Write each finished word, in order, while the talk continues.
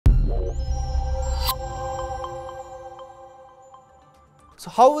So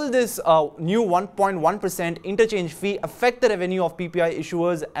how will this new 1.1% interchange fee affect the revenue of PPI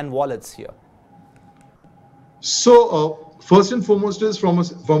issuers and wallets here? So first and foremost is from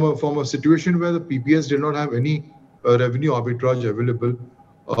a situation where the PPS did not have any revenue arbitrage available.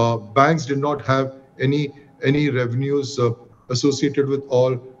 Banks did not have any revenues associated with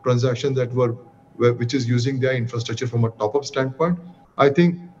all transactions that which is using their infrastructure from a top-up standpoint. I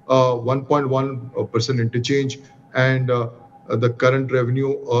think 1.1% interchange and the current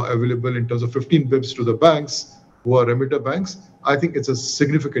revenue available in terms of 15 bips to the banks who are remitter banks, I think it's a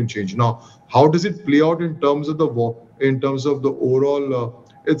significant change. Now, how does it play out in terms of the overall?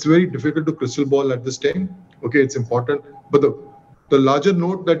 It's very difficult to crystal ball at this time. Okay, it's important, but the larger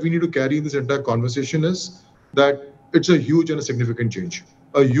note that we need to carry in this entire conversation is that it's a huge and a significant change.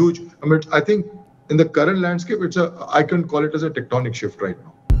 A huge. I mean, I think in the current landscape, I can call it as a tectonic shift right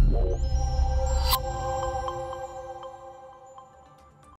now.